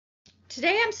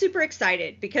Today I'm super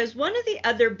excited because one of the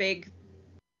other big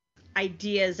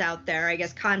ideas out there, I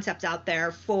guess concepts out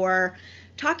there for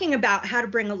talking about how to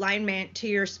bring alignment to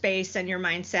your space and your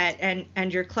mindset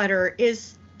and your clutter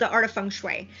is the art of feng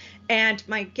shui. And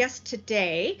my guest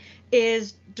today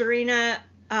is Dorena.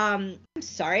 I'm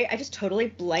sorry, I just totally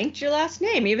blanked your last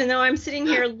name, even though I'm sitting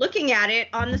here looking at it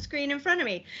on the screen in front of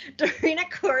me. Dorena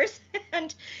Kohrs,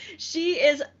 and she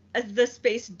is the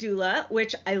Space Doula,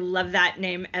 which I love that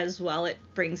name as well. It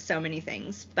brings so many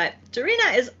things. But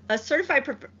Dorena is a certified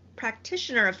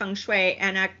practitioner of feng shui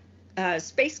and a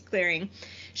space clearing.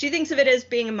 She thinks of it as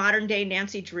being a modern day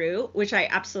Nancy Drew, which I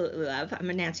absolutely love. I'm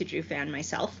a Nancy Drew fan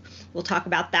myself. We'll talk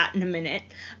about that in a minute.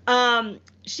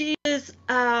 She is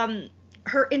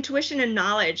her intuition and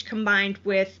knowledge combined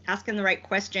with asking the right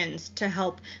questions to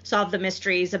help solve the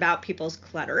mysteries about people's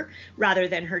clutter rather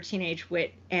than her teenage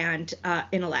wit and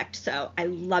intellect. So I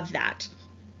love that.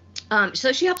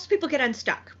 So she helps people get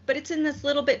unstuck, but it's in this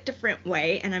little bit different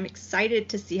way, and I'm excited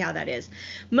to see how that is.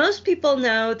 Most people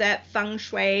know that feng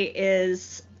shui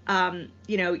is,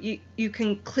 you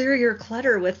can clear your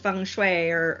clutter with feng shui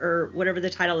or whatever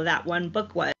the title of that one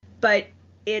book was, but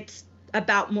it's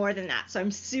about more than that. So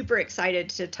I'm super excited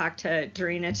to talk to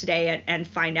Dorena today and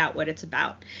find out what it's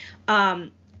about.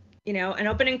 An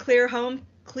open and clear home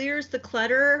clears the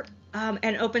clutter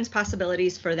and opens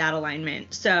possibilities for that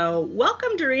alignment. So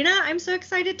welcome, Dorena. I'm so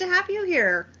excited to have you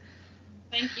here.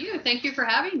 Thank you. Thank you for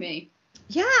having me.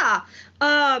 Yeah.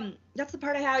 That's the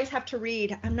part I always have to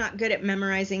read. I'm not good at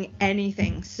memorizing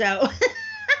anything. So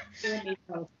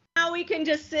now we can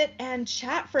just sit and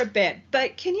chat for a bit.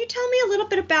 But can you tell me a little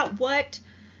bit about what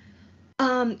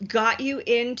got you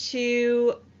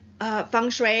into feng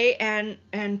shui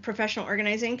and professional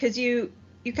organizing? Because you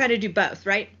kind of do both,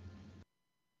 right?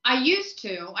 I used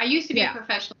to be a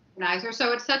professional organizer.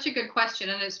 So it's such a good question.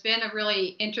 And it's been a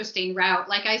really interesting route.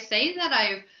 Like I say that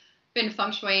I've been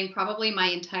feng shuiing probably my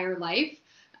entire life.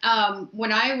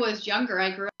 When I was younger, I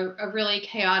grew up in a really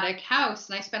chaotic house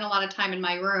and I spent a lot of time in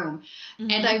my room. Mm-hmm.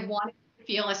 And I wanted to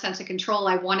feel a sense of control.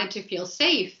 I wanted to feel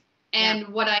safe. And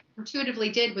what I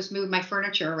intuitively did was move my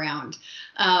furniture around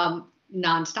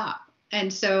nonstop.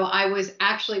 And so I was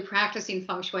actually practicing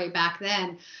feng shui back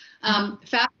then.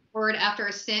 Fast forward, after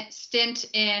a stint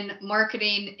in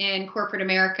marketing in corporate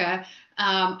America,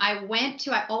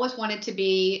 I always wanted to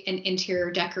be an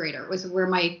interior decorator. It was where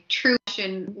my true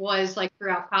passion was, like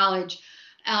throughout college.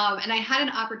 And I had an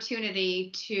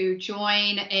opportunity to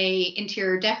join a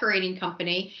interior decorating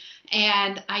company,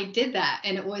 and I did that,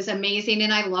 and it was amazing,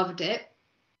 and I loved it.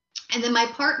 And then my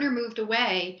partner moved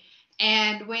away.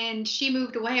 And when she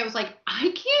moved away, I was like,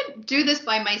 I can't do this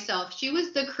by myself. She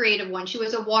was the creative one. She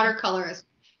was a watercolorist.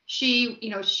 She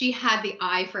had the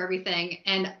eye for everything.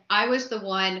 And I was the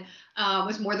one,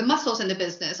 was more the muscles in the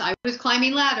business. I was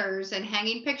climbing ladders and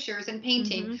hanging pictures and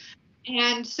painting. Mm-hmm.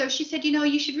 And so she said,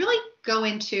 you should really go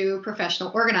into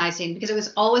professional organizing, because it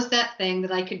was always that thing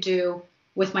that I could do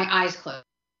with my eyes closed.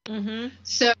 Mm-hmm.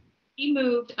 So she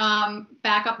moved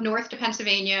back up north to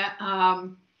Pennsylvania.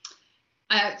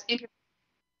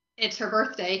 It's her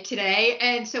birthday today.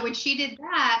 And so when she did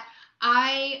that,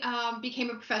 I became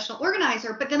a professional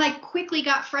organizer. But then I quickly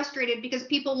got frustrated because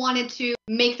people wanted to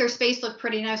make their space look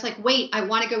pretty. And I was like, wait, I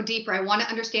want to go deeper. I want to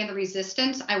understand the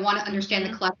resistance. I want to understand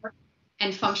the clutter.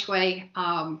 And feng shui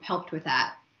helped with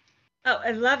that. Oh,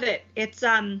 I love it. It's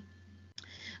a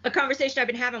conversation I've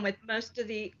been having with most of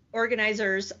the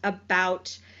organizers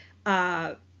about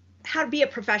how to be a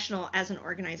professional as an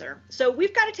organizer. So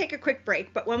we've got to take a quick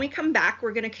break, but when we come back,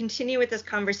 we're going to continue with this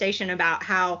conversation about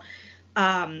how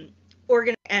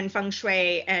organ and feng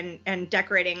shui and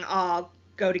decorating all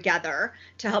go together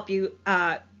to help you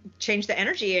change the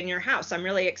energy in your house. I'm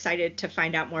really excited to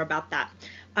find out more about that.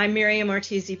 I'm Miriam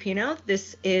Ortiz y Pino.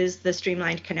 This is the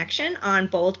Streamlined Connection on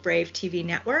Bold Brave TV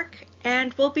Network,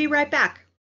 and we'll be right back.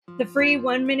 The free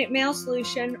 1-minute mail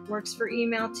solution works for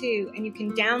email too, and you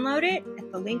can download it at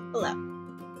the link below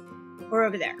or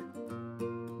over there.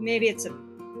 Maybe it's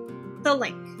the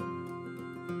link.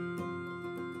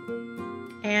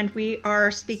 And we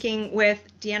are speaking with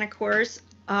Dorena Kohrs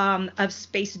of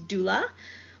Space Doula,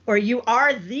 or you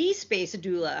are the Space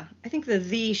Doula. I think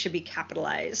the should be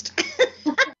capitalized.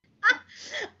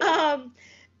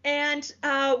 And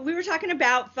we were talking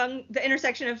about the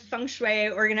intersection of feng shui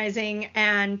organizing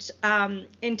and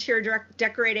interior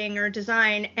decorating or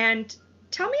design. And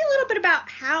tell me a little bit about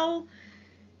how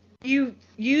you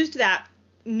used that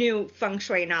new feng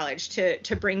shui knowledge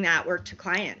to bring that work to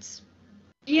clients.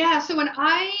 Yeah, so when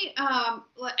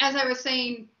as I was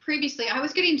saying previously, I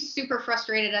was getting super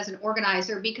frustrated as an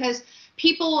organizer because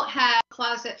people had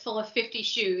closet full of 50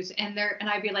 shoes, and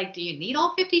I'd be like, do you need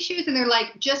all 50 shoes? And they're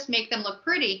like, just make them look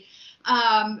pretty.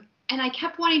 And I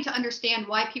kept wanting to understand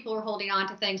why people were holding on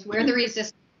to things, where the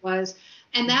resistance was.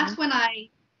 And that's when I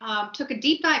took a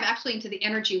deep dive actually into the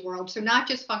energy world. So not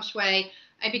just feng shui.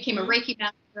 I became a Reiki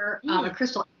master, a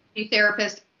crystal energy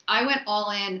therapist. I went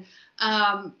all in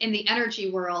the energy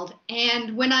world.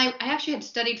 And when I actually had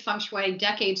studied feng shui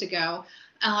decades ago.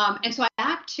 And so I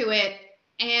back to it,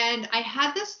 and I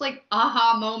had this like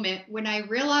aha moment when I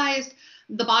realized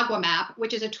the Bagua map,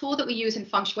 which is a tool that we use in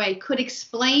feng shui, could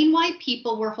explain why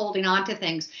people were holding on to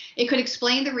things. It could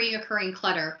explain the reoccurring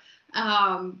clutter.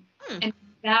 And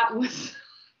that was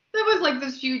like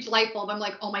this huge light bulb. I'm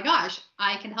like, oh my gosh,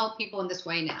 I can help people in this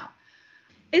way now.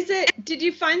 Did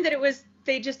you find that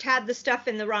they just had the stuff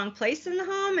in the wrong place in the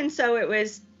home, and so it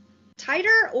was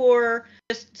tighter, or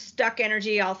just stuck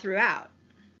energy all throughout?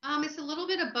 It's a little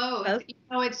bit of both. You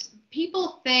know, it's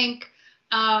people think,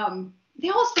 they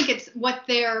always think it's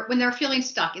when they're feeling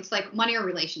stuck, it's like money or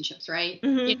relationships, right?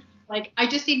 You know, like, I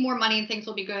just need more money and things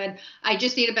will be good. I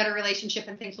just need a better relationship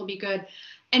and things will be good.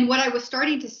 And what I was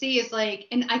starting to see is like,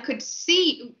 and I could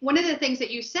see one of the things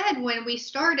that you said when we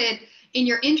started in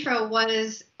your intro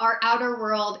was our outer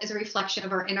world is a reflection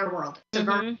of our inner world.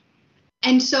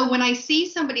 And so when I see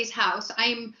somebody's house,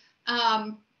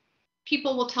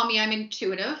 people will tell me I'm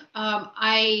intuitive.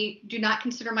 I do not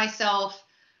consider myself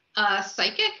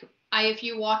psychic. If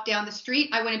you walk down the street,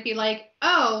 I wouldn't be like,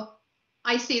 oh,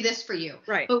 I see this for you.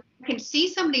 Right. But when I can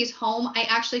see somebody's home, I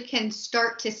actually can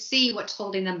start to see what's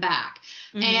holding them back.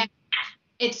 And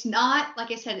it's not, like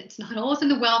I said, it's not always in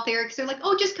the wealth area, because they're like,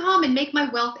 oh, just come and make my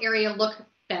wealth area look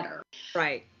better.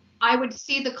 Right. I would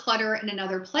see the clutter in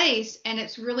another place, and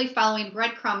it's really following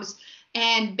breadcrumbs.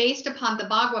 And based upon the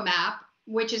Bagua map,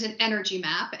 which is an energy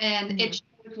map, and it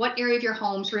shows what area of your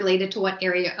home's related to what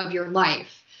area of your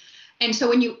life. And so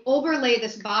when you overlay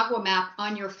this Bagua map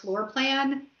on your floor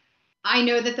plan, I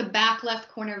know that the back left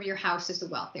corner of your house is the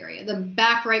wealth area. The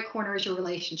back right corner is your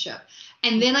relationship.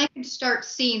 And then I can start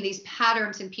seeing these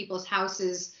patterns in people's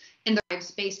houses and their lives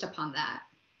based upon that.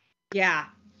 Yeah.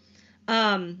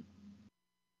 I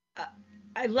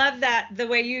love that, the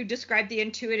way you describe the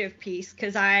intuitive piece,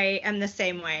 because I am the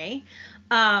same way.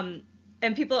 And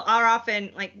people are often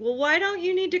like, well, why don't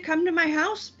you need to come to my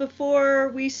house before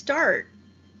we start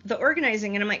the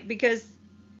organizing? And I'm like, because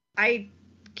I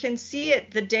can see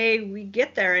it the day we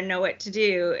get there and know what to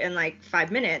do in like 5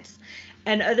 minutes.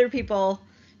 And other people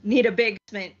need a big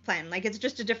plan. Like, it's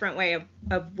just a different way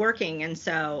of working. And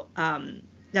so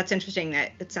that's interesting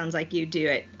that it sounds like you do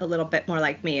it a little bit more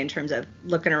like me in terms of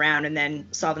looking around and then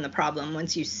solving the problem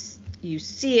once you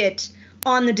see it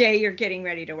on the day you're getting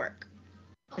ready to work.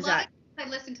 I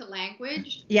listen to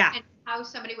language. Yeah. And how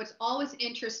what's always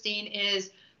interesting is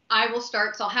so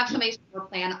I'll have somebody's floor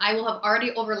plan. I will have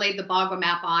already overlaid the Bagua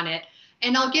map on it,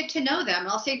 and I'll get to know them. And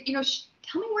I'll say,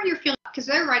 tell me where you're feeling, because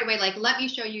they're right away like, let me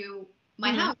show you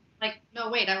my house. Like, no,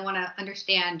 wait, I want to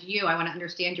understand you. I want to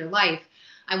understand your life.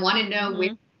 I want to know where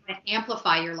you want to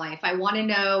amplify your life. I want to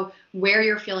know where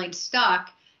you're feeling stuck.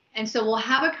 And so we'll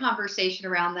have a conversation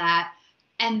around that.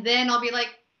 And then I'll be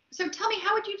like, so tell me,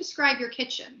 how would you describe your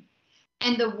kitchen?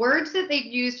 And the words that they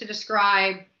use to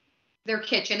describe their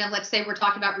kitchen, and let's say we're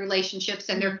talking about relationships,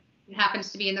 and there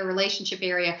happens to be in the relationship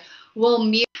area, will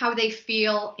mirror how they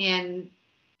feel in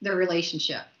their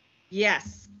relationship.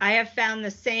 Yes, I have found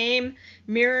the same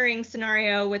mirroring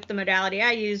scenario with the modality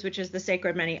I use, which is the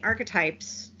Sacred Many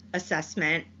Archetypes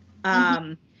assessment.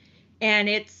 And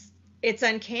it's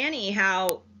uncanny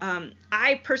how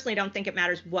I personally don't think it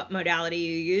matters what modality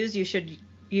you use. You should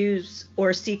use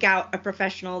or seek out a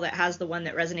professional that has the one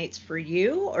that resonates for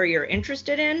you or you're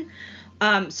interested in.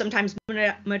 Sometimes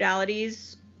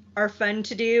modalities are fun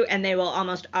to do, and they will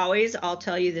almost always all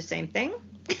tell you the same thing.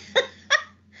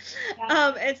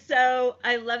 And so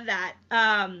I love that.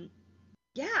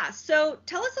 So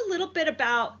tell us a little bit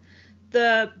about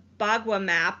the Bagua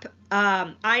map.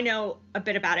 I know a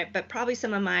bit about it, but probably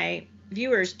some of my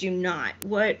viewers do not.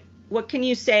 What can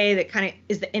you say that kind of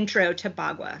is the intro to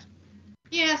Bagua?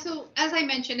 Yeah, so as I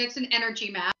mentioned, it's an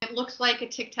energy map. It looks like a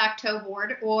tic-tac-toe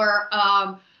board, or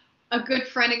a good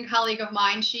friend and colleague of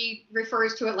mine, she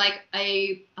refers to it like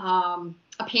a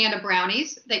pan of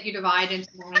brownies that you divide into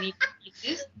 9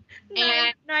 pieces.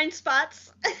 Nine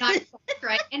spots. 9 spots,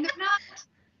 right? And they're not,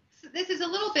 this is a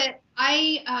little bit,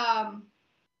 I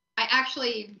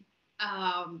actually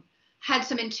had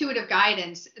some intuitive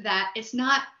guidance that it's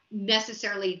not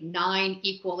necessarily 9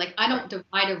 equal, like I don't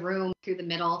divide a room through the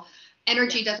middle.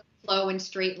 Energy doesn't flow in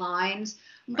straight lines,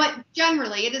 but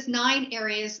generally it is 9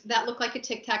 areas that look like a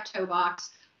tic-tac-toe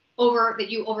box.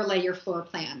 you overlay your floor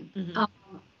plan. Mm-hmm.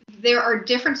 There are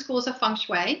different schools of feng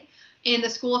shui. In the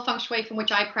school of feng shui from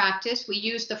which I practice, we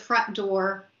use the front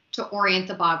door to orient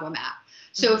the bagua mat.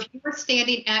 So if you're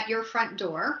standing at your front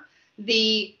door,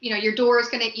 your door is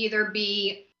going to either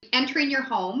be entering your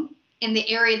home in the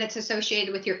area that's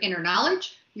associated with your inner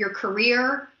knowledge, your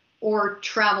career, or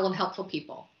travel and helpful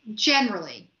people.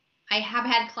 Generally, I have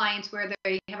had clients where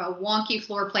they have a wonky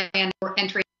floor plan or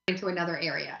entering into another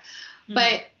area. Mm-hmm.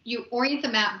 But you orient the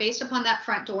mat based upon that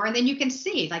front door, and then you can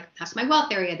see, like, that's my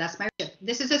wealth area, that's my ship.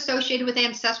 This is associated with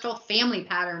ancestral family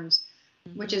patterns,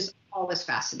 mm-hmm. which is always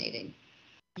fascinating.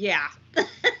 Yeah.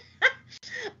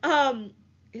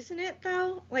 Isn't it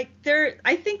though? Like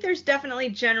I think there's definitely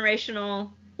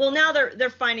generational. Well, now they're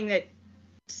finding that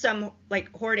some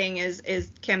like hoarding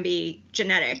can be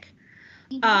genetic.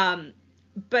 Mm-hmm.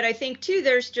 But I think too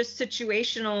there's just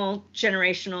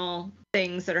generational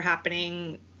things that are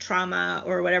happening, trauma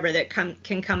or whatever that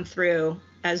can come through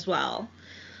as well.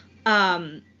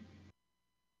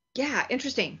 Yeah,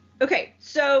 interesting. Okay,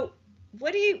 so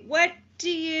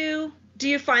do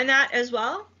you find that as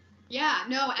well? Yeah,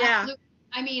 no, absolutely.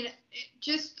 I mean,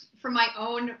 just for my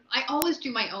own, I always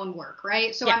do my own work,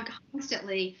 right? So I'm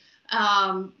constantly,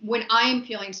 when I'm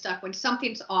feeling stuck, when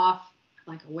something's off,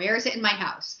 I'm like, where is it in my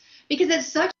house? Because it's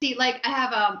such like, I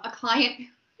have a client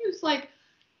who's like,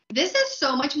 this is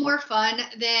so much more fun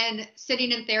than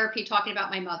sitting in therapy talking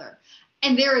about my mother.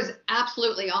 And there is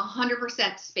absolutely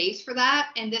 100% space for that.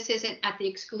 And this isn't at the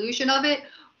exclusion of it.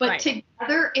 But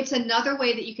together, it's another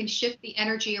way that you can shift the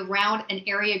energy around an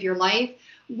area of your life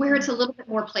where it's a little bit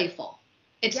more playful.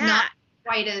 It's not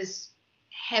quite as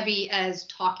heavy as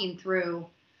talking through.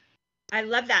 I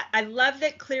love that. I love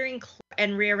that clearing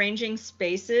and rearranging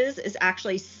spaces is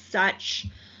actually such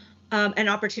an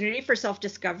opportunity for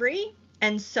self-discovery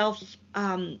and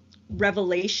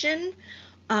self-revelation.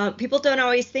 People don't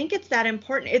always think it's that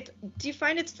important. Do you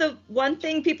find it's the one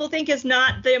thing people think is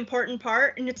not the important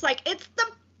part? And it's like, it's the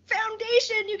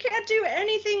foundation. You can't do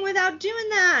anything without doing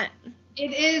that.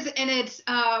 It is. And it's,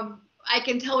 I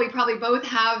can tell we probably both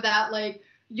have that, like,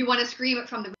 you want to scream it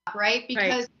from the back, right?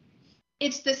 Because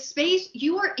it's the space,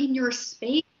 you are in your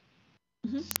space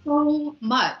so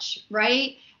much,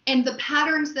 right? And the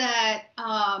patterns that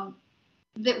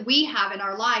we have in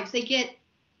our lives, they get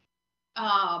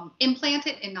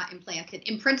imprinted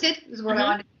is what I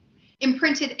want to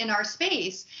imprinted in our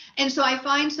space. And so I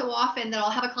find so often that I'll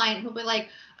have a client who'll be like,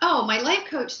 oh, my life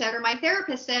coach said, or my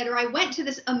therapist said, or I went to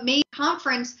this amazing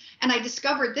conference and I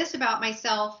discovered this about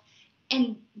myself.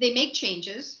 And they make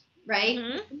changes,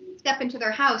 right? Step into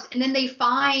their house. And then they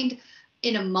find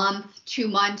in a month, 2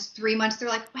 months, 3 months, they're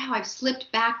like, wow, I've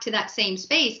slipped back to that same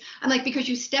space. I'm like, because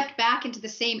you stepped back into the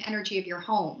same energy of your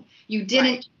home. You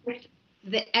didn't shift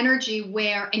the energy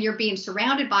and you're being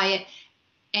surrounded by it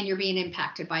and you're being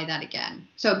impacted by that again.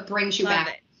 So it brings you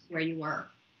back where you were.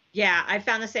 Yeah, I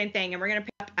found the same thing. And we're going to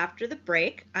pick up after the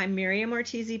break. I'm Miriam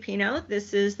Ortiz y Pino.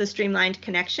 This is the Streamlined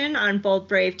Connection on Bold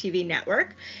Brave TV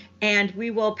network. And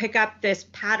we will pick up this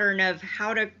pattern of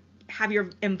how to have your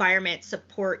environment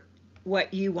support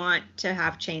what you want to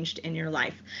have changed in your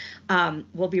life.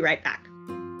 We'll be right back.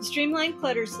 The Streamlined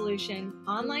Clutter Solution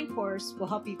online course will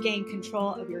help you gain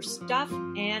control of your stuff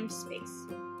and space.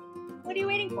 What are you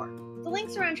waiting for? The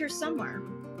link's around here somewhere.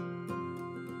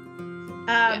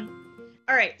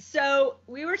 All right, so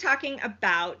we were talking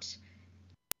about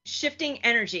shifting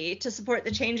energy to support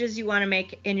the changes you want to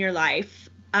make in your life.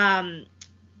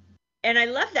 And I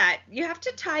love that. You have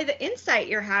to tie the insight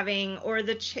you're having or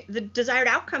the desired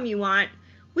outcome you want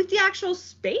with the actual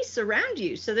space around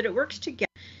you so that it works together.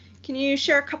 Can you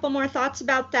share a couple more thoughts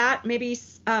about that? Maybe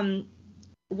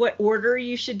what order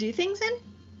you should do things in?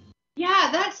 Yeah,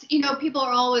 that's, people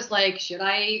are always like, should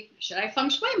I feng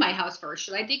shui my house first?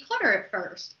 Should I declutter it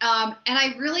first? And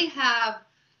I really have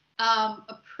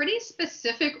a pretty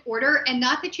specific order, and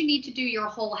not that you need to do your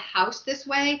whole house this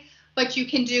way, but you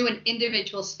can do an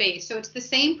individual space. So it's the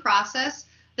same process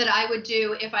that I would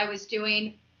do if I was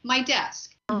doing my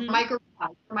desk or my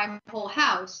garage or my whole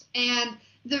house. And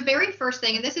the very first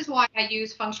thing, and this is why I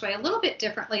use feng shui a little bit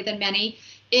differently than many,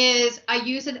 is I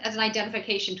use it as an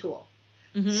identification tool.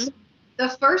 So the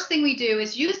first thing we do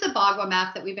is use the bagua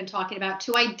map that we've been talking about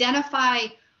to identify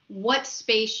what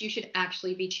space you should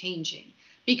actually be changing.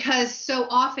 Because so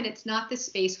often it's not the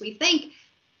space we think,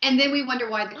 and then we wonder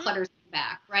why the clutter's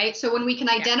back, right? So when we can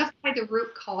identify the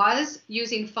root cause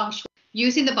using feng shui,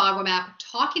 using the bagua map,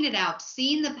 talking it out,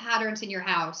 seeing the patterns in your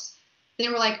house,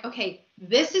 then we're like, okay,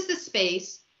 this is the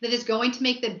space that is going to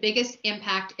make the biggest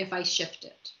impact if I shift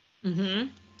it.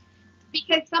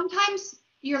 Because sometimes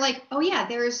you're like, oh yeah,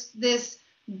 there's this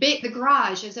the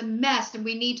garage is a mess and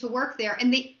we need to work there.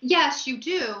 And yes, you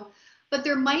do, but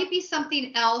there might be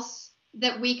something else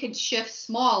that we could shift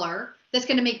smaller that's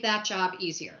going to make that job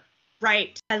easier.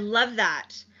 Right. I love that.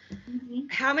 Mm-hmm.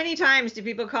 How many times do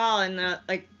people call and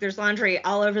like there's laundry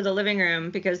all over the living room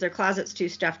because their closet's too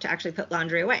stuffed to actually put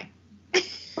laundry away?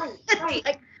 Right.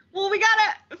 Like, well, we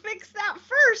gotta fix that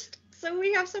first so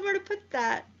we have somewhere to put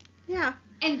that. Yeah.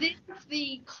 And then if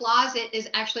the closet is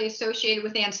actually associated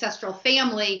with ancestral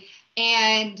family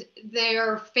and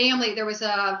their family, there was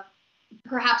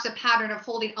perhaps a pattern of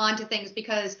holding on to things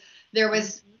because there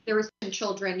was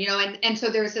children, you know, and so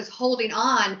there's this holding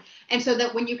on. And so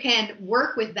that when you can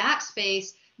work with that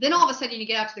space, then all of a sudden you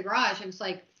get out to the garage and it's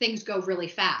like things go really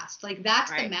fast. Like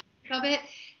that's right. The magic of it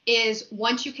is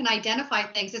once you can identify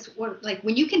things, it's like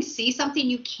when you can see something,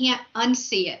 you can't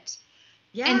unsee it.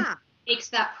 Yeah. And it makes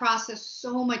that process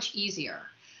so much easier.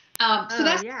 So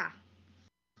that's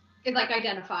like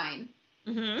identifying.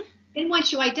 Mm-hmm. And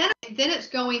once you identify, then it's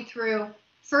going through,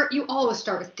 you always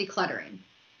start with decluttering,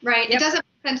 right? Yep. It doesn't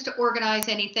make sense to organize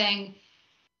anything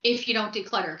if you don't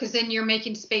declutter, because then you're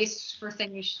making space for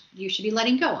things you should be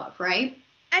letting go of, right?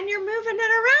 And you're moving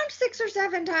it around 6 or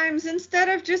 7 times instead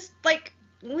of just like,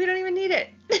 we don't even need it.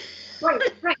 Right.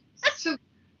 So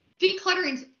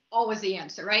decluttering's always the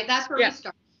answer, right? That's where we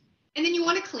start. And then you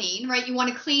want to clean, right? You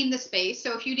want to clean the space.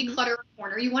 So if you declutter a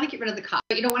corner, you want to get rid of the cobweb,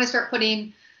 but you don't want to start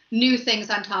putting new things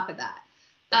on top of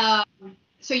that.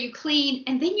 So you clean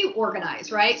and then you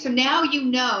organize, right? So now you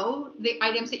know the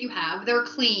items that you have, they're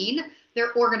clean,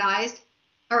 they're organized,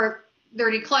 or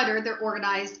they're decluttered, they're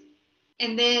organized,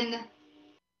 and then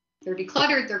they're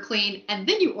decluttered, they're clean, and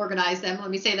then you organize them. Let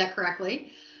me say that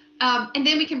correctly. And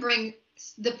then we can bring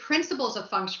the principles of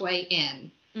feng shui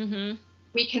in. Mm-hmm.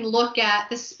 We can look at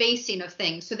the spacing of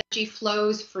things so that energy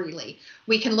flows freely.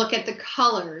 We can look at the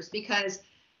colors because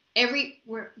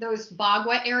those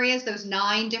bagua areas, those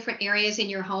 9 different areas in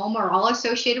your home are all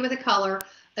associated with a color,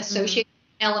 associated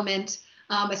with an element,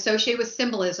 associated with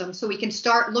symbolism. So we can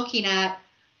start looking at,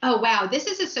 oh, wow, this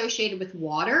is associated with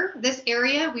water. This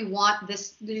area, we want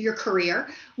this, your career,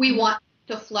 we want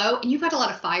to flow. And you've got a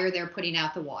lot of fire there putting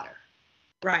out the water.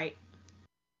 Right.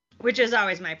 Which is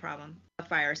always my problem, a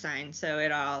fire sign. So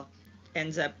it all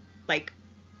ends up like,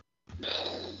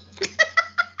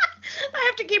 I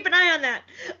have to keep an eye on that.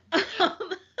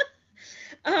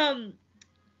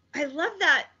 I love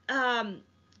that.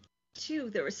 Too,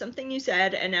 there was something you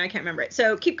said and now I can't remember it.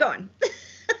 So keep going.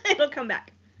 It'll come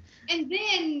back. And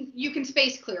then you can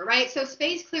space clear, right? So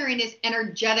space clearing is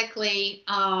energetically,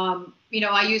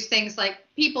 I use things like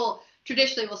people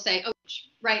traditionally will say, oh,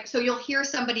 right? So you'll hear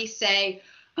somebody say,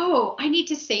 oh, I need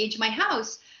to sage my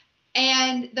house.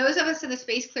 And those of us in the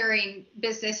space clearing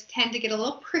business tend to get a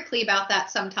little prickly about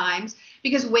that sometimes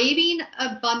because waving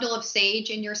a bundle of sage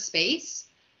in your space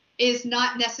is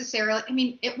not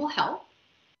necessarily, it will help.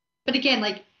 But again,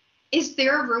 like, is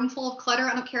there a room full of clutter?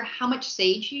 I don't care how much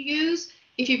sage you use.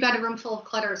 If you've got a room full of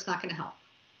clutter, it's not going to help.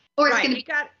 Or it's going to be.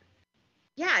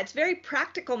 It's very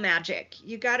practical magic.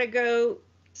 You got to go,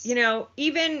 you don't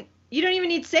even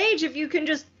need sage if you can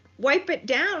just wipe it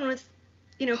down with,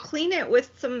 clean it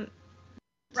with some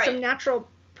natural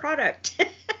product.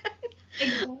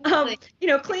 Exactly.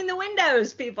 Clean the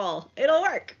windows, people. It'll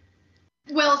work.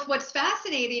 Well, what's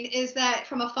fascinating is that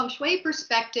from a feng shui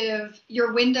perspective,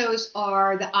 your windows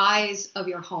are the eyes of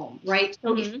your home, right?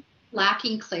 So if you're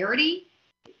lacking clarity,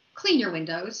 clean your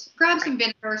windows. Grab some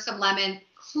vinegar, some lemon,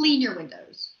 clean your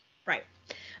windows. Right.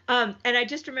 And I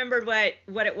just remembered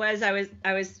what it was I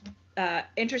was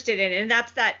interested in, and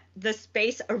that's the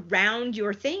space around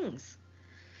your things.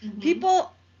 Mm-hmm.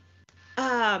 People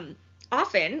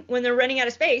often, when they're running out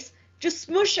of space, just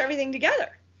smush everything together.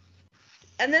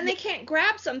 And then they can't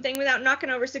grab something without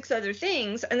knocking over 6 other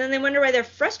things. And then they wonder why they're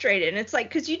frustrated. And it's like,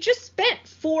 because you just spent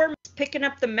 4 minutes picking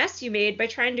up the mess you made by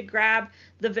trying to grab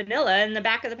the vanilla in the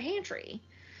back of the pantry.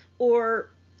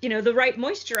 Or, the right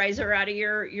moisturizer out of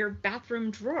your bathroom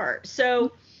drawer.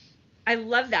 So I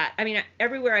love that.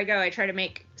 Everywhere I go, I try to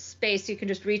make space so you can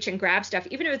just reach and grab stuff.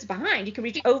 Even if it's behind, you can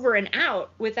reach over and out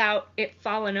without it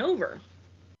falling over.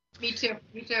 Me too.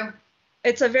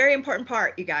 It's a very important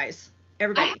part, you guys.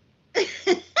 Everybody.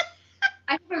 I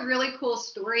have a really cool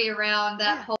story around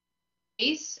that whole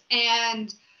space.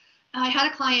 And I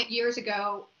had a client years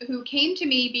ago who came to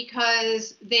me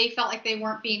because they felt like they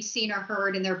weren't being seen or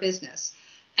heard in their business.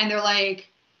 And they're like,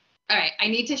 all right, I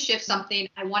need to shift something.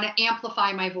 I want to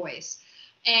amplify my voice.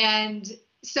 And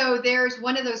so there's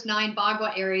one of those 9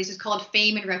 bagua areas is called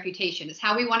fame and reputation. It's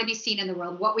how we want to be seen in the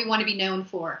world, what we want to be known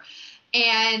for.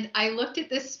 And I looked at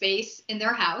this space in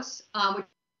their house, which is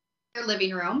their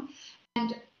living room.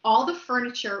 And all the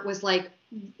furniture was like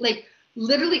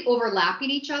literally overlapping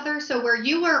each other. So where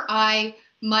you or I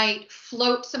might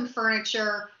float some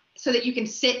furniture so that you can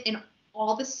sit in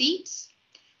all the seats,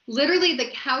 literally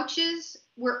the couches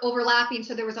were overlapping.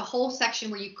 So there was a whole section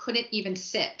where you couldn't even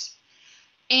sit.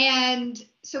 And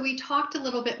so we talked a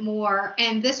little bit more,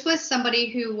 and this was somebody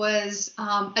who was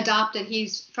adopted.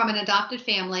 He's from an adopted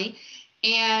family,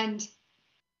 and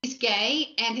he's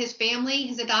gay, and his family,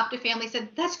 his adopted family said,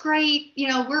 that's great. You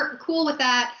know, we're cool with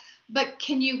that. But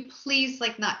can you please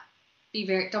not be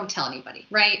don't tell anybody,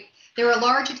 right? They were a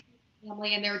large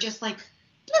family, and they were just like,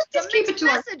 let's just keep it to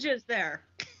messages there.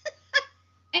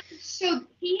 And so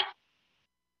he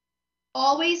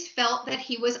always felt that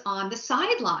he was on the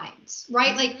sidelines, right?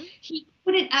 Mm-hmm. Like he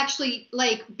couldn't actually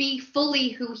be fully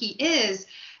who he is.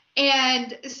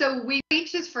 And so we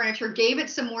arranged his furniture, gave it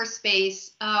some more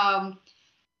space,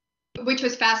 which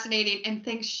was fascinating. And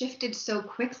things shifted so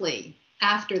quickly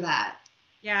after that.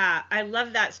 Yeah, I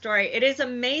love that story. It is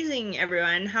amazing,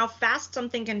 everyone, how fast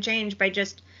something can change by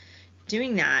just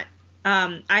doing that.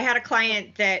 I had a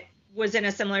client that was in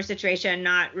a similar situation,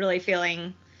 not really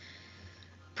feeling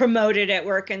promoted at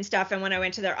work and stuff. And when I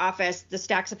went to their office, the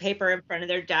stacks of paper in front of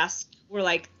their desk were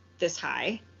like this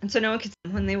high. And so no one could see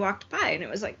them when they walked by. And it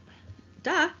was like,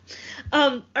 duh.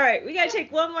 All right, we got to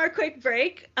take one more quick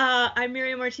break. I'm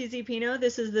Miriam Ortiz y Pino.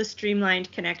 This is the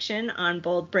Streamlined Connection on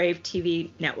Bold Brave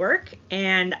TV Network.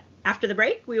 And after the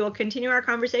break, we will continue our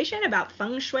conversation about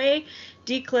feng shui,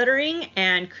 decluttering,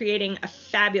 and creating a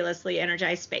fabulously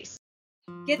energized space.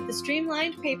 Get the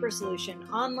Streamlined Paper Solution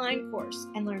online course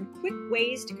and learn quick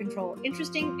ways to control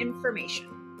interesting information.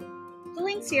 The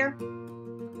link's here.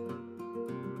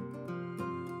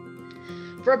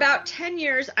 For about 10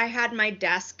 years, I had my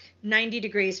desk 90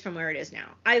 degrees from where it is now.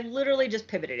 I literally just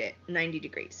pivoted it 90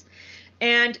 degrees.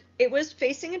 And it was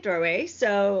facing a doorway,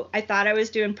 so I thought I was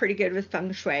doing pretty good with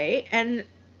feng shui.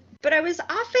 But I was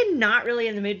often not really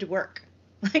in the mood to work.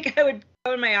 Like I would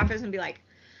go in my office and be like,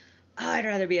 oh, I'd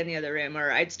rather be in the other room,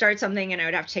 or I'd start something and I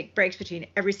would have to take breaks between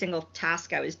every single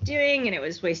task I was doing, and it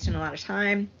was wasting a lot of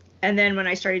time. And then when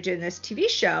I started doing this TV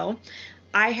show,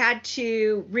 I had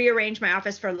to rearrange my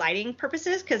office for lighting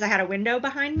purposes because I had a window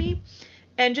behind me,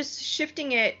 and just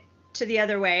shifting it to the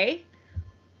other way.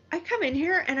 I come in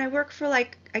here and I work for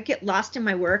I get lost in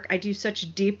my work. I do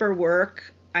such deeper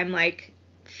work. I'm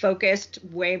focused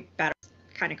way better.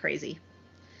 Kind of crazy.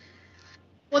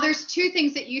 Well, there's two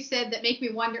things that you said that make me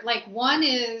wonder. One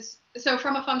is, so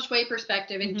from a feng shui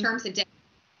perspective, in terms of desk,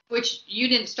 which you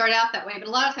didn't start out that way, but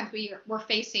a lot of times we're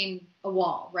facing a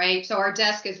wall, right? So our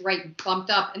desk is right bumped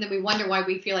up, and then we wonder why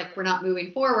we feel like we're not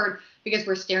moving forward because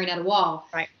we're staring at a wall.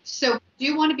 Right. So we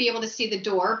do want to be able to see the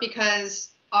door because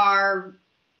our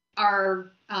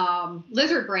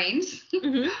lizard brains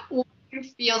want to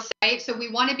feel safe. So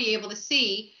we want to be able to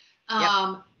see.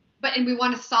 And we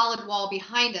want a solid wall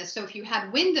behind us. So if you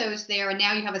had windows there and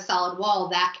now you have a solid wall,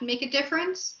 that can make a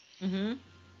difference. Mm-hmm.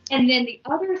 And then the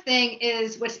other thing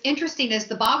is, what's interesting is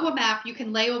the Bagua map you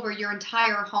can lay over your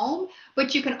entire home,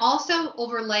 but you can also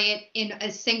overlay it in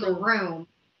a single room.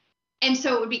 And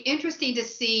so it would be interesting to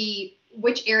see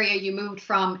which area you moved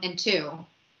from and to.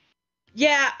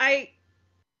 Yeah, I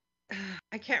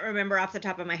can't remember off the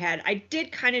top of my head. I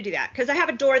did kind of do that because I have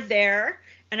a door there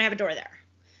and I have a door there.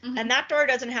 Mm-hmm. And that door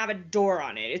doesn't have a door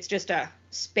on it. It's just a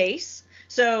space.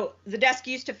 So the desk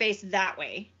used to face that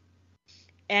way.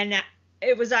 And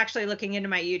it was actually looking into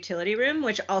my utility room,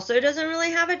 which also doesn't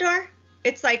really have a door.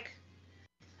 It's I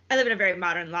live in a very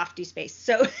modern, lofty space.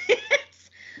 So it's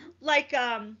like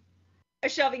a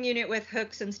shelving unit with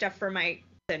hooks and stuff for my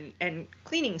and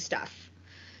cleaning stuff.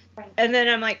 Right. And then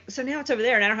I'm like, so now it's over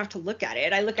there and I don't have to look at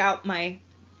it. I look out my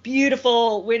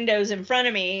beautiful windows in front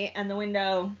of me and the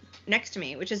window next to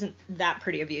me, which isn't that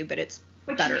pretty a view, but it's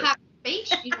better. You have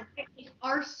space.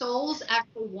 Our souls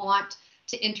actually want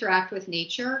to interact with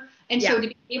nature, and so to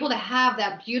be able to have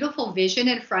that beautiful vision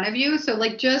in front of you. So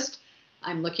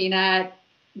I'm looking at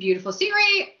beautiful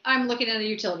scenery. I'm looking at a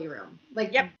utility room.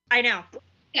 Yep, I know.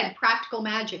 And practical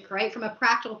magic, right? From a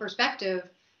practical perspective,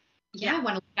 I want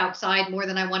to look outside more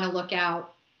than I want to look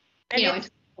out.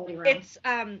 It's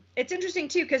interesting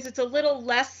too because it's a little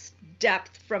less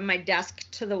depth from my desk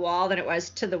to the wall than it was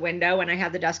to the window when I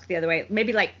had the desk the other way,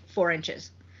 maybe 4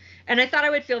 inches. And I thought I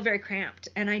would feel very cramped,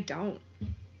 and I don't.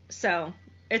 So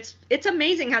it's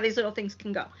amazing how these little things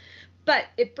can go. But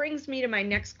it brings me to my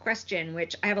next question,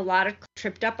 which I have a lot of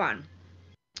tripped up on.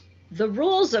 The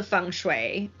rules of feng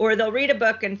shui, or they'll read a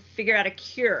book and figure out a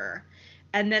cure,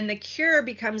 and then the cure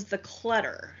becomes the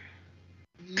clutter.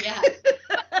 Yes.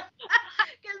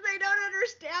 They don't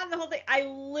understand the whole thing. I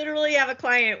literally have a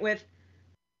client with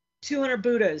 200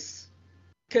 Buddhas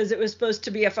because it was supposed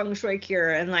to be a feng shui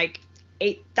cure and like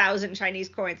 8,000 Chinese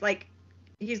coins. Like,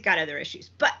 he's got other issues,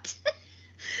 but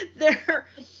they're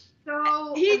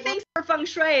so he thinks they're feng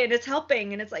shui and it's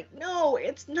helping, and it's like, no,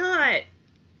 it's not.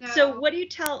 No. So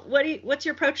what's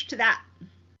your approach to that?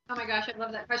 Oh my gosh, I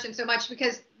love that question so much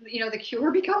because, the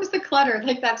cure becomes the clutter.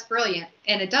 Like, that's brilliant.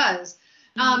 And it does.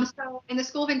 Mm-hmm. So in the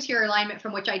School of Interior Alignment,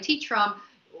 from which I teach from,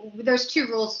 there's 2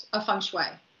 rules of feng shui.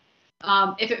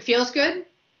 If it feels good,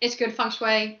 it's good feng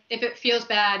shui. If it feels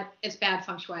bad, it's bad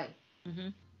feng shui.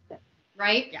 Mm-hmm.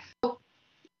 Right? Yeah. So,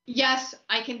 yes,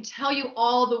 I can tell you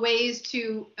all the ways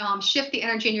to shift the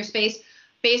energy in your space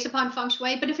based upon feng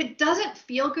shui. But if it doesn't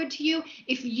feel good to you,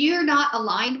 if you're not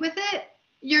aligned with it,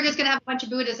 you're just going to have a bunch of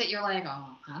Buddhas that you're like,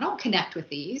 oh, I don't connect with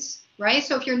these. Right?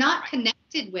 So if you're not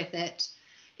connected with it,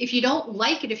 if you don't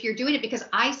like it, if you're doing it because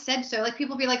I said so, like,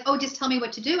 people be like, oh, just tell me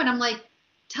what to do. And I'm like,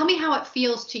 tell me how it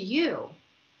feels to you.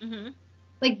 Mm-hmm.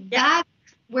 Like, that's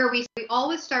where we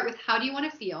always start with, how do you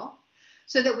want to feel?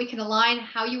 So that we can align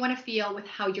how you want to feel with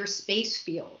how your space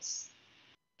feels.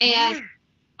 And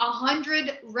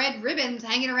 100 red ribbons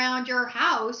hanging around your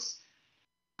house,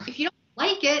 if you don't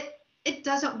like it, it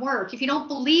doesn't work. If you don't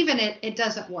believe in it, it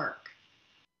doesn't work.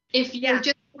 If you're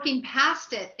just looking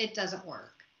past it, it doesn't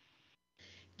work.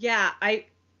 Yeah, I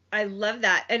love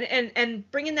that. And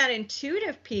bringing that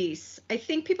intuitive piece, I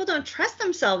think people don't trust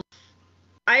themselves.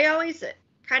 I always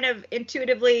kind of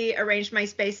intuitively arranged my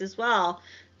space as well.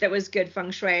 That was good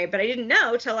feng shui, but I didn't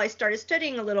know till I started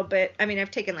studying a little bit. I mean,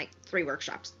 I've taken like 3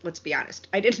 workshops, let's be honest.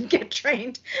 I didn't get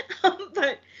trained,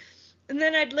 and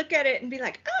then I'd look at it and be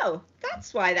like, oh,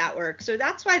 that's why that works, or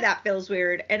that's why that feels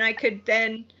weird. And I could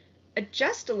then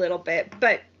adjust a little bit,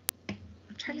 but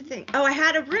I'm trying to think. Oh, I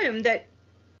had a room that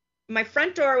my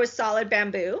front door was solid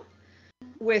bamboo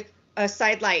with a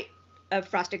side light of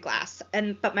frosted glass,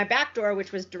 but my back door,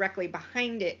 which was directly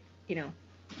behind it,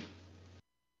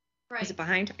 Is it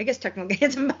behind? I guess technically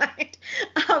it's behind.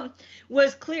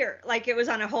 Was clear, like it was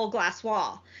on a whole glass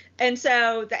wall. And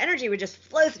so the energy would just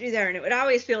flow through there, and it would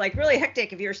always feel like really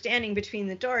hectic if you were standing between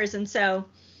the doors. And so,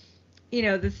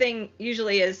 the thing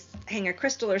usually is hang a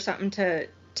crystal or something to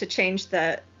change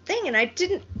the thing. And I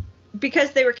didn't,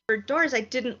 because they were covered doors, I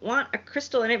didn't want a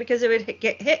crystal in it because it would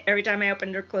get hit every time I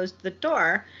opened or closed the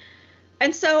door.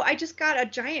 And so I just got a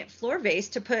giant floor vase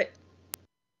to put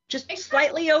just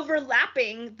slightly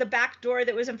overlapping the back door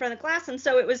that was in front of the glass. And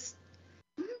so it was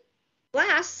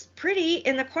glass, pretty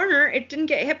in the corner. It didn't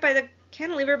get hit by the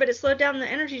cantilever, but it slowed down the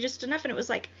energy just enough. And it was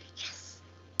like, yes.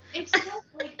 It's so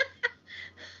like,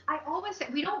 I always say,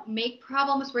 we don't make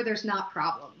problems where there's not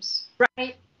problems,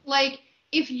 right? Like,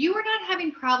 if you are not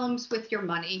having problems with your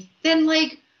money, then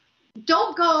like,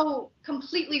 don't go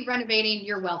completely renovating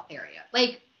your wealth area.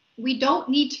 Like, we don't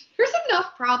need to, there's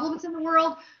enough problems in the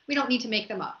world. We don't need to make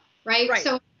them up. Right.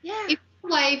 So if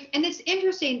life, and it's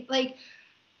interesting, like,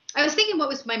 I was thinking what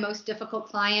was my most difficult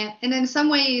client, and in some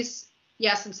ways,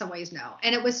 yes, in some ways, no.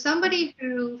 And it was somebody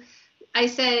who I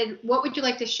said, what would you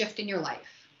like to shift in your life?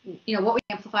 What would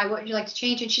you amplify? What would you like to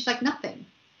change? And she's like, nothing.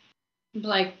 I'm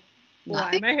like,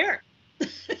 nothing. Why am I here?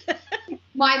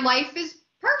 My life is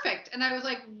perfect. And I was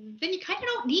like, then you kind of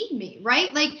don't need me,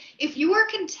 right? Like, if you are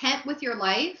content with your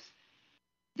life,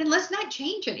 then let's not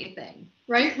change anything,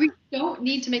 right? We don't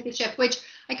need to make a shift, which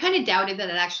I kind of doubted that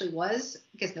it actually was,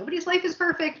 because nobody's life is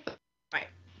perfect. Right.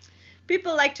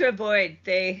 People like to avoid,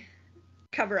 they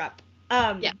cover up.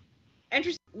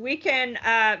 Interesting. We can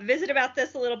visit about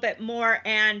this a little bit more,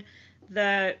 and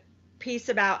the piece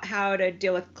about how to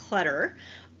deal with clutter.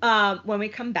 When we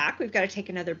come back, we've got to take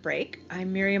another break.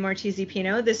 I'm Miriam Ortiz y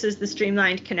Pino. This is the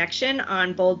Streamlined Connection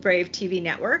on Bold Brave TV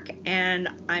Network, and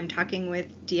I'm talking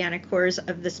with Dorena Kohrs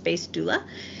of the Space Doula,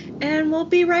 and we'll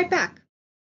be right back.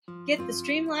 Get the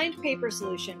Streamlined Paper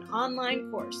Solution online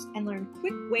course and learn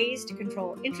quick ways to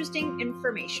control interesting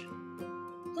information.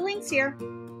 The link's here.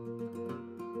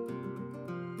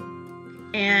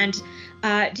 And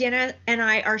Dorena and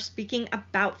I are speaking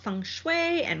about feng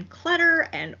shui and clutter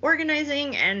and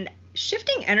organizing and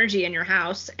shifting energy in your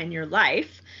house and your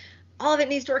life. All of it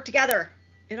needs to work together.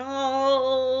 It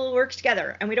all works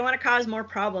together, and we don't want to cause more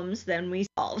problems than we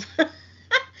solve.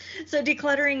 So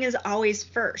decluttering is always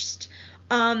first.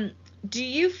 Do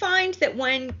you find that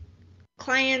when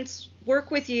clients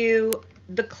work with you,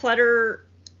 the clutter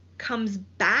comes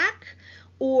back?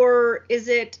 Or is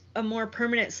it a more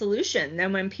permanent solution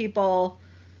than when people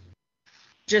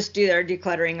just do their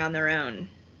decluttering on their own?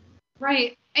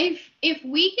 Right. If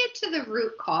we get to the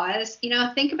root cause,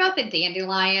 think about the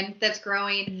dandelion that's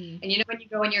growing, and when you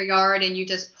go in your yard and you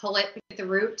just pull it with the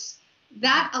roots,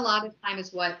 that a lot of time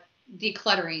is what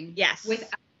decluttering. Yes.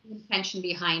 Without the intention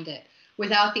behind it,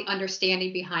 without the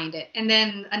understanding behind it, and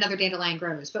then another dandelion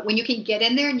grows. But when you can get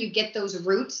in there and you get those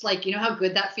roots, like, you know how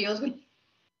good that feels when,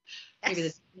 maybe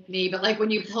this is me, but like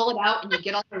when you pull it out and you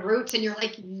get all the roots and you're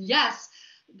like, yes,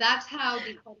 that's how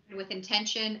with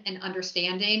intention and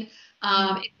understanding.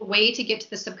 It's a way to get to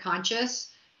the subconscious.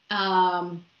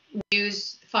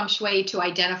 Use feng shui to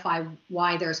identify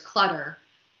why there's clutter.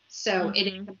 So it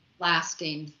is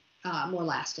lasting, more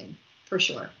lasting for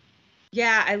sure.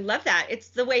 Yeah, I love that. It's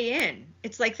the way in.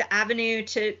 It's like the avenue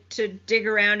to dig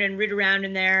around and root around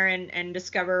in there and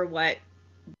discover what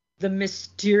the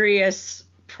mysterious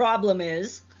problem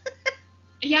is.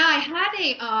 Yeah, I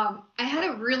had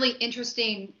a really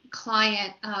interesting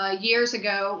client years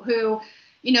ago who,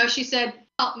 you know, she said,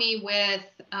 help me with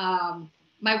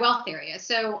my wealth area.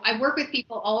 So I work with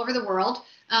people all over the world,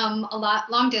 a lot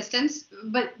long distance,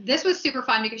 but this was super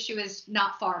fun because she was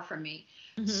not far from me.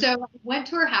 So I went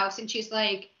to her house and she's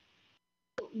like,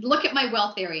 look at my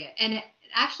wealth area. And it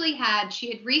actually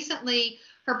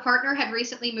her partner had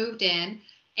recently moved in,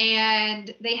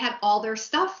 and they had all their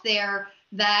stuff there,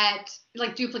 that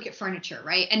like duplicate furniture,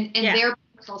 right? And their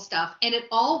personal stuff. And it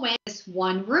all went in this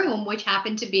one room, which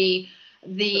happened to be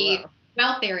the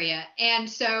wealth area. And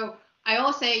so I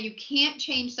always say, you can't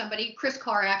change somebody. Chris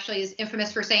Carr actually is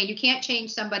infamous for saying you can't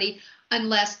change somebody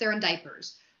unless they're in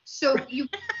diapers. So you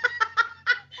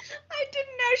I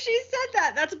didn't know she said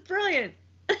that. That's brilliant.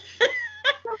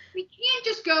 We can't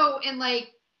just go and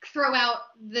like throw out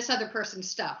this other person's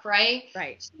stuff, right?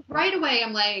 Right. So right away,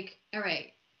 I'm like, all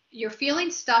right, you're feeling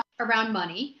stuff around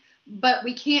money, but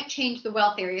we can't change the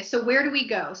wealth area. So where do we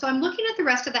go? So I'm looking at the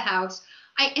rest of the house.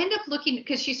 I end up looking,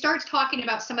 because she starts talking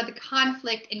about some of the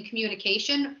conflict in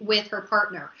communication with her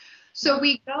partner. So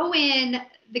we go in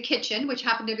the kitchen, which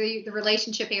happened to be the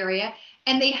relationship area,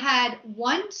 and they had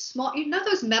one small, you know,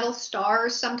 those metal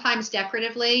stars, sometimes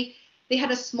decoratively. They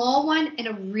had a small one and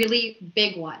a really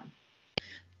big one.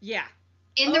 Yeah.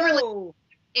 In the relationship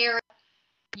area,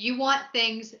 you want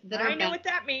things that are. I know what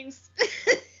that means.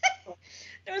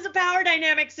 There was a power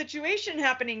dynamic situation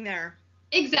happening there.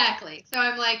 Exactly. So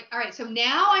I'm like, all right, so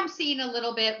now I'm seeing a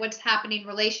little bit what's happening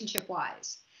relationship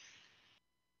wise.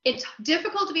 It's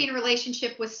difficult to be in a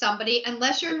relationship with somebody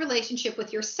unless you're in a relationship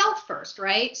with yourself first,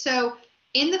 right? So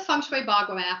in the Feng Shui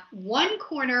Bagua map, one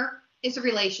corner is a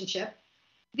relationship.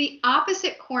 The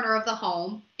opposite corner of the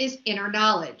home is inner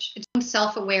knowledge. It's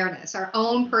self-awareness, our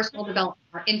own personal development,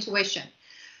 our intuition.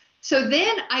 So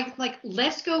then I like,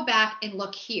 let's go back and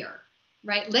look here,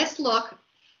 right? Let's look,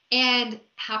 and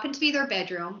happen to be their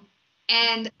bedroom.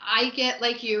 And I get,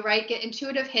 like you, right, get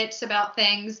intuitive hits about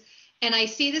things. And I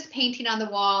see this painting on the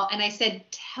wall, and I said,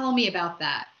 tell me about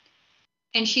that.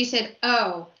 And she said,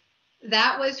 oh,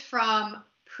 that was from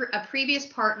a previous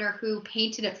partner who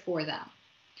painted it for them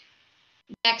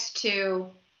next to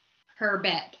her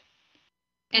bed.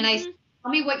 And I said,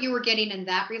 tell me what you were getting in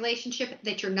that relationship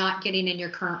that you're not getting in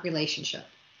your current relationship.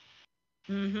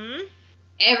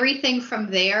 Everything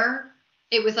from there,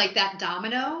 it was like that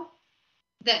domino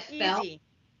that fell.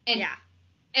 And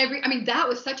I mean, that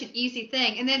was such an easy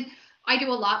thing. And then I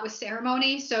do a lot with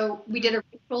ceremony. So we did a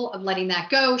ritual of letting that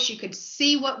go. She could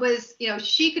see what was, you know,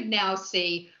 she could now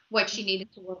see what she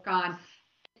needed to work on.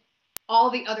 All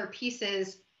the other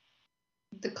pieces,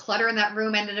 the clutter in that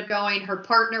room ended up going. Her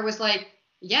partner was like,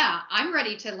 yeah, I'm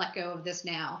ready to let go of this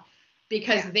now,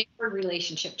 because their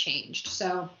relationship changed.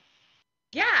 So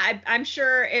yeah, I'm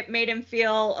sure it made him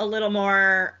feel a little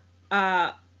more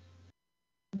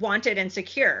wanted and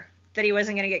secure, that he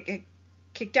wasn't going to get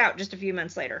kicked out just a few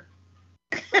months later.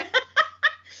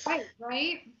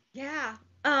 Right. Yeah.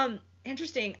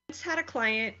 Interesting. I just had a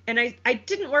client, and I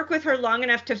didn't work with her long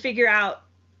enough to figure out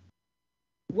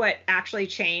what actually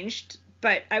changed,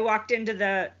 but I walked into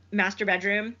the master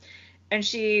bedroom, and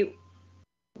she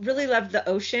really loved the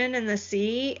ocean and the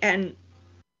sea and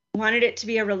wanted it to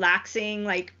be a relaxing,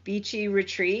 like, beachy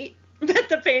retreat. But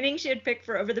the painting she had picked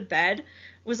for over the bed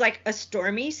was like a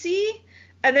stormy sea,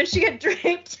 and then she had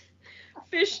draped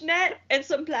fishnet and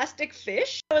some plastic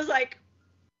fish. I was like,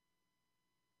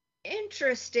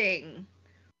 interesting.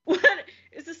 What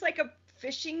is this, like a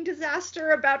fishing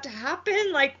disaster about to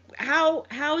happen? Like,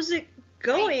 how's it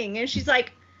going? And she's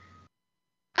like,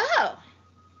 oh,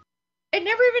 it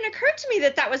never even occurred to me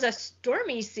that was a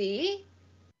stormy sea.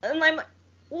 And I'm like,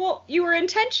 well, you were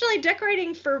intentionally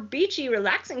decorating for beachy,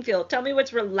 relaxing feel. Tell me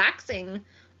what's relaxing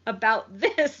about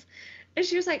this. And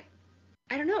she was like,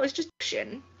 I don't know. It's just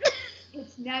ocean.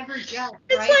 It's never just,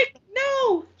 it's right? Like,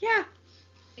 no. Yeah.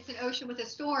 It's an ocean with a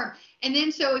storm. And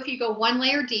then so if you go one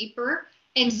layer deeper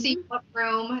and see what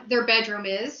room their bedroom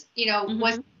is, you know,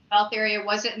 was it in the wealth area,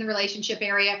 was it in the relationship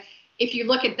area? if you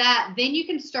look at that, then you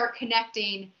can start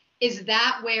connecting. Is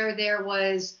that where there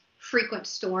was frequent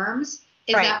storms?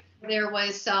 Is right. that where there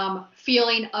was some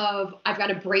feeling of, I've got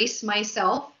to brace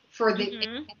myself for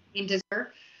the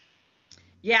desert?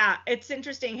 Yeah, it's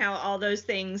interesting how all those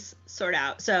things sort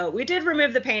out. So we did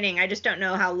remove the painting. I just don't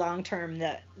know how long term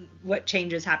what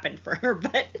changes happened for her,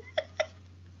 but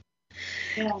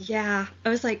yeah, I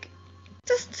was like, it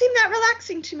doesn't seem that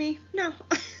relaxing to me. No.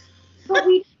 But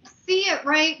we see it,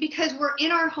 right? Because we're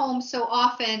in our home so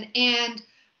often, and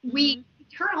we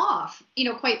turn off,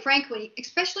 quite frankly,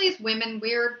 especially as women,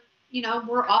 we're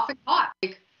often caught.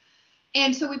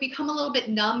 And so we become a little bit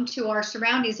numb to our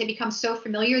surroundings. They become so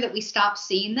familiar that we stop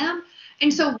seeing them.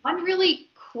 And so one really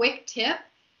quick tip,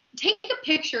 take a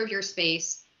picture of your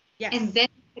space and then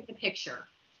take the picture.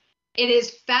 It is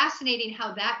fascinating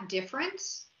how that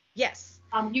difference. Yes.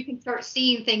 You can start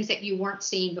seeing things that you weren't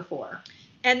seeing before.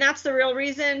 And that's the real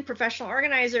reason professional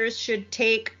organizers should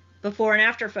take before and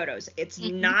after photos. It's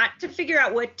not to figure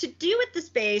out what to do with the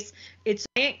space. It's so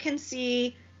client can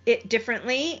see it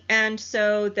differently, and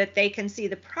so that they can see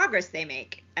the progress they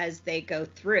make as they go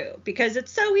through. Because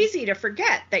it's so easy to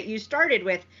forget that you started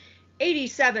with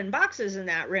 87 boxes in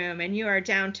that room and you are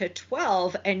down to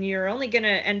 12 and you're only going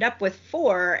to end up with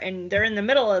 4 and they're in the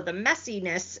middle of the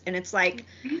messiness, and it's like,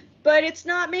 but it's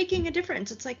not making a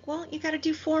difference. It's like, well, you got to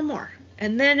do 4 more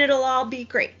and then it'll all be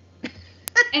great.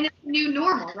 And it's a new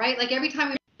normal, right? Like every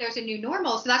time there's a new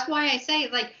normal. So that's why I say,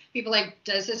 like, people like,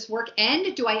 does this work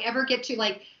end? Do I ever get to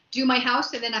like do my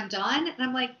house and then I'm done? And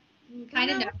I'm like, kind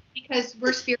of no, because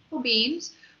we're spiritual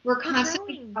beings. We're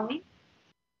constantly growing.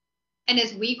 And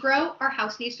as we grow, our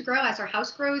house needs to grow. As our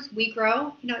house grows, we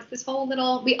grow. It's this whole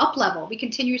little, we up level. We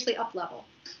continuously up level.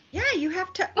 Yeah, you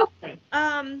have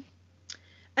to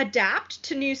adapt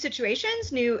to new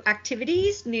situations, new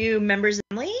activities, new members of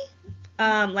the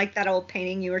family, like that old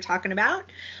painting you were talking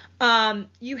about.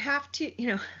 You have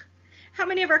to, how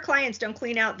many of our clients don't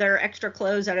clean out their extra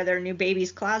clothes out of their new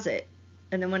baby's closet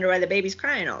and then wonder why the baby's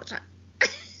crying all the time?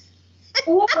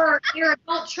 Or their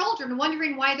adult children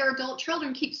wondering why their adult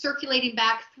children keep circulating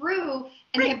back through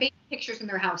and they have baby pictures in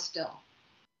their house still.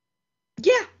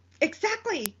 Yeah,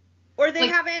 exactly. Or they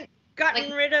haven't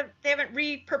they haven't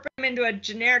repurposed them into a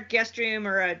generic guest room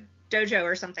or a dojo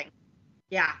or something.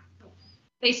 Yeah.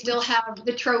 They still have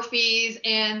the trophies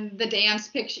and the dance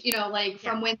picture,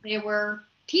 from when they were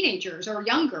teenagers or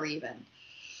younger even.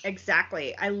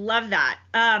 Exactly. I love that.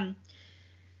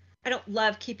 I don't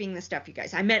love keeping the stuff, you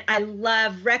guys. I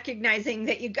love recognizing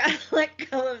that you got to let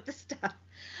go of the stuff.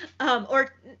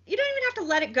 Or you don't even have to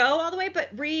let it go all the way, but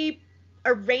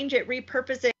rearrange it,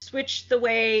 repurpose it, switch the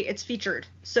way it's featured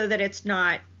so that it's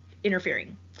not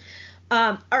interfering.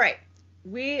 All right.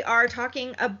 We are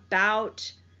talking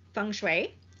about feng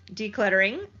shui,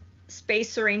 decluttering,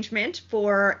 space arrangement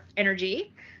for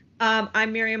energy.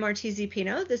 I'm Miriam Ortiz y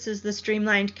Pino. This is the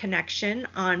Streamlined Connection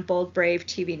on Bold Brave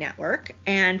TV network.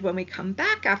 And when we come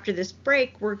back after this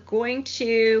break, we're going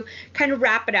to kind of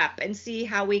wrap it up and see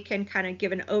how we can kind of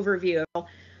give an overview of how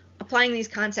applying these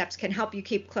concepts can help you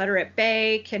keep clutter at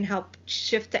bay, can help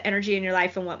shift the energy in your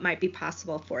life and what might be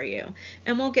possible for you.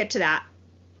 And we'll get to that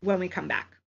when we come back.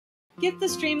 Get the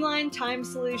Streamlined Time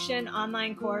Solution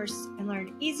online course and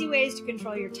learn easy ways to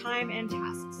control your time and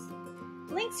tasks.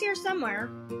 Links here somewhere.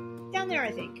 Down there,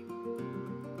 I think.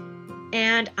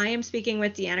 And I am speaking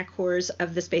with Dorena Kohrs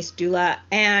of the Space Doula,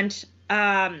 and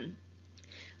I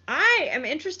am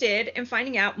interested in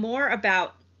finding out more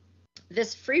about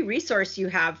this free resource you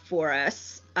have for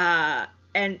us,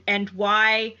 and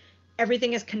why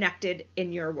everything is connected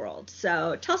in your world.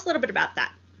 So tell us a little bit about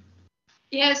that.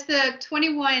 Yes, the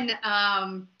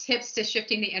 21 tips to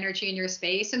shifting the energy in your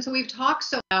space. And so we've talked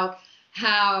so about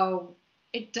how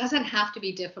it doesn't have to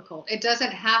be difficult. It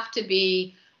doesn't have to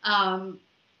be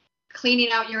cleaning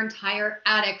out your entire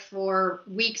attic for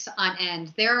weeks on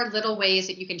end. There are little ways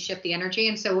that you can shift the energy.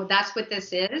 And so that's what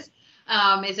this is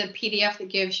a PDF that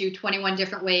gives you 21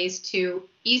 different ways to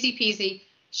easy peasy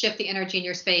shift the energy in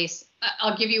your space.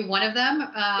 I'll give you one of them.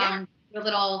 A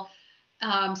little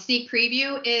sneak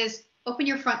preview is open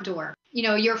your front door.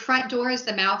 Your front door is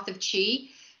the mouth of chi.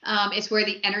 It's where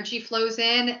the energy flows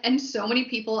in. And so many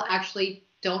people actually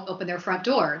don't open their front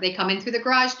door. They come in through the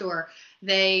garage door.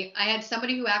 I had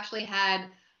somebody who actually had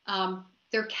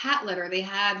their cat litter. They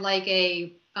had like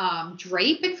a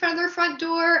drape in front of their front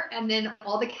door and then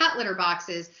all the cat litter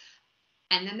boxes.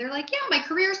 And then they're like, yeah, my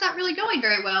career's not really going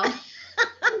very well.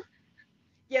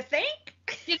 You think?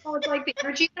 It's like the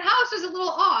energy in the house is a little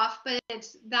off, but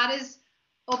that is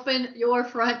open your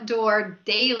front door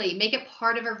daily. Make it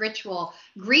part of a ritual.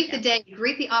 Greet the day,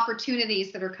 greet the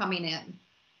opportunities that are coming in.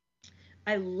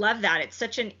 I love that. It's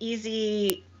such an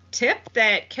easy tip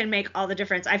that can make all the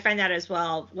difference. I find that as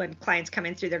well when clients come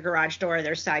in through their garage door or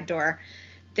their side door.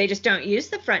 They just don't use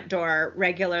the front door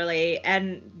regularly,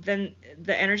 and then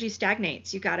the energy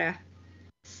stagnates. You got to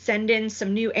send in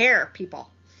some new air, people.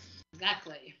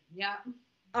 Exactly. Yeah.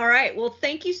 All right. Well,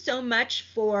 thank you so much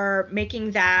for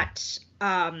making that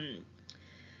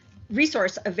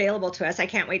resource available to us. I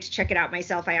can't wait to check it out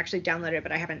myself. I actually downloaded it,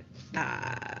 but I haven't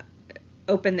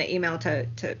opened the email to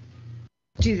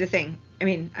do the thing. I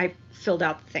mean, I filled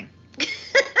out the thing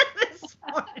this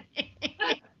morning.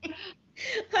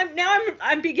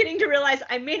 I'm beginning to realize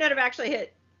I may not have actually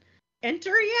hit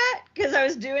enter yet because I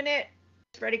was doing it.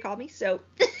 Freddie called me, so.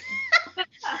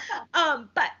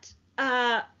 But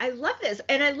I love this,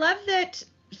 and I love that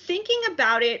thinking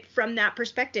about it from that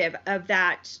perspective of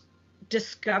that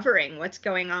discovering what's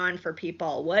going on for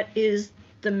people. What is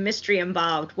the mystery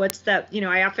involved? What's the,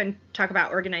 I often talk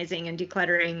about organizing and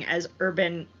decluttering as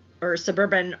urban or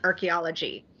suburban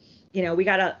archaeology. We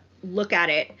got to look at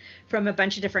it from a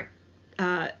bunch of different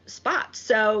spots.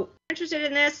 So if you're interested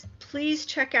in this, please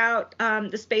check out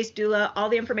the Space Doula. All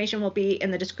the information will be in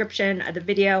the description of the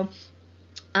video.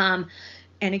 And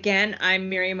again, I'm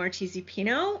Miriam Ortiz y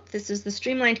Pino. This is the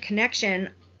Streamlined Connection.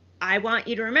 I want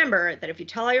you to remember that if you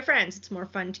tell all your friends, it's more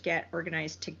fun to get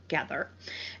organized together.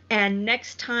 And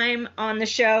next time on the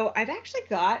show, I've actually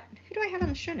got, who do I have on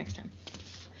the show next time?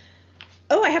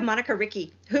 Oh, I have Monica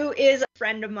Ricky, who is a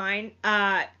friend of mine.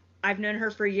 I've known her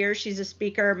for years. She's a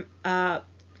speaker,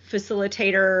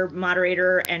 facilitator,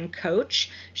 moderator, and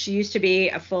coach. She used to be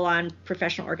a full-on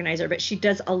professional organizer, but she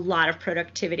does a lot of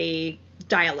productivity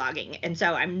dialoguing. And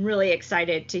so I'm really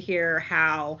excited to hear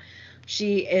how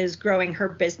she is growing her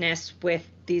business with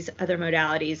these other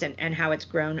modalities and how it's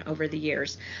grown over the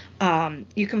years.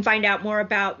 You can find out more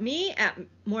about me at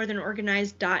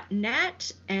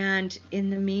MorethanOrganized.net. And in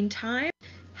the meantime,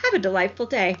 have a delightful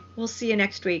day. We'll see you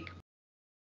next week.